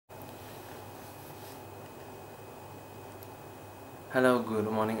Hello, good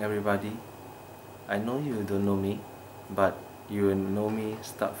morning everybody. I know you don't know me, but you will know me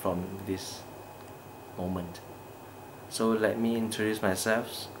start from this moment. So let me introduce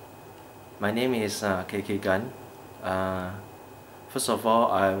myself. My name is KK Gan. First of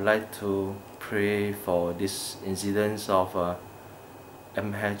all, I would like to pray for this incident of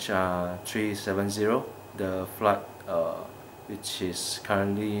MH370, the flight which is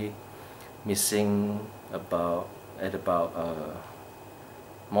currently missing about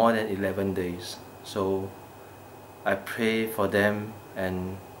more than 11 days. So I pray for them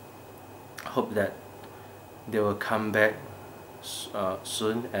and hope that they will come back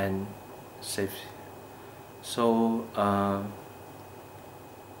soon and safe. So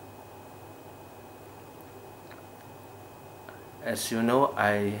as you know,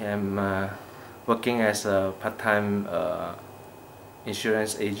 I am working as a part-time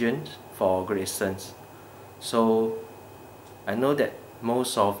insurance agent for Great Eastern. So I know that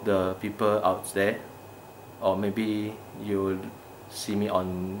most of the people out there, or maybe you see me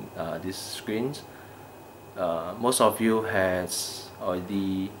on these screens, most of you has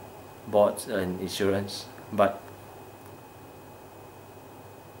already bought an insurance, but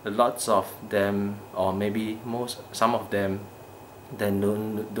lots of them, or maybe some of them, then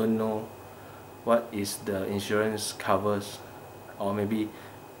don't know what is the insurance covers, or maybe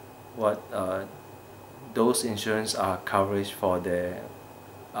what those insurance are coverage for their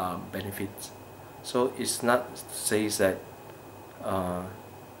benefits. So it's not says that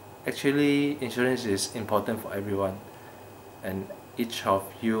actually insurance is important for everyone, and each of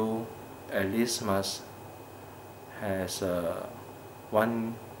you at least must has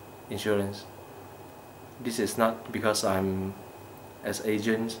one insurance. This is not because I'm as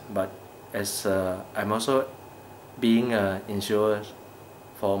agent, but as I'm also being an insurer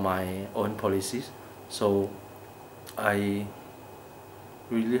for my own policies. So I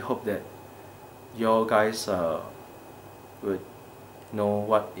really hope that your guys would know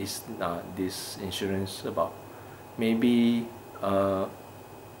what is this insurance about. Maybe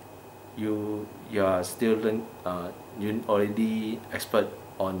you are still you already expert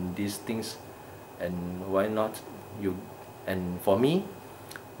on these things, and why not you? And for me,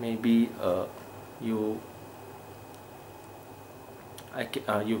 maybe you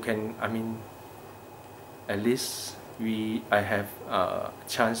can, I mean, at least I have a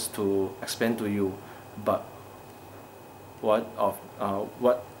chance to explain to you about what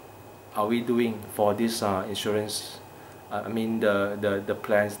are we doing for this insurance. I mean the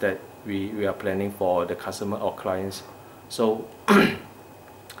plans that we are planning for the customer or clients. So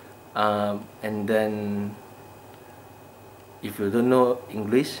and then if you don't know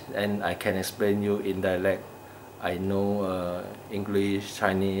English, and I can explain you in dialect. I know English,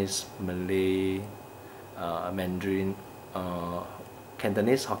 Chinese, Malay, Mandarin,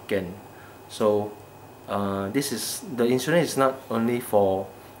 Cantonese, Hokkien. So the insurance is not only for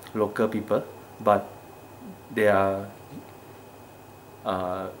local people, but there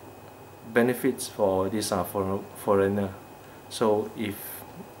are benefits for this foreigner. So if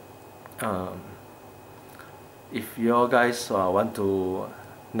your guys want to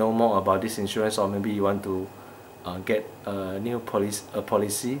know more about this insurance, or maybe you want to get a new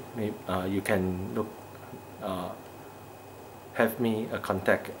policy, maybe you can look have me a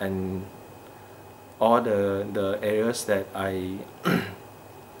contact, and all the areas that I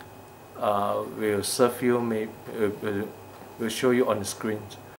will serve you, will show you on the screen.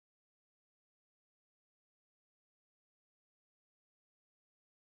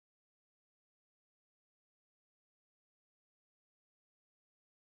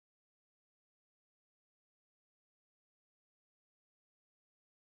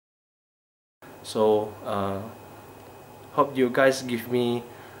 So hope you guys give me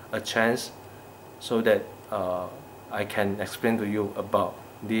a chance so that I can explain to you about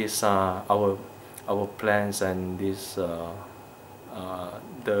this our plans and this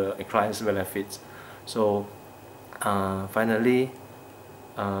the client's benefits. So finally,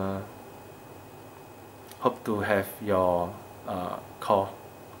 hope to have your call,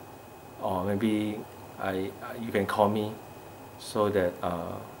 or maybe you can call me, so that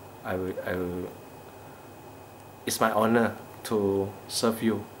I will. It's my honor to serve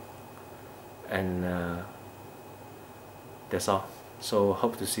you, and that's all. So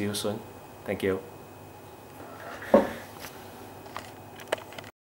hope to see you soon. Thank you.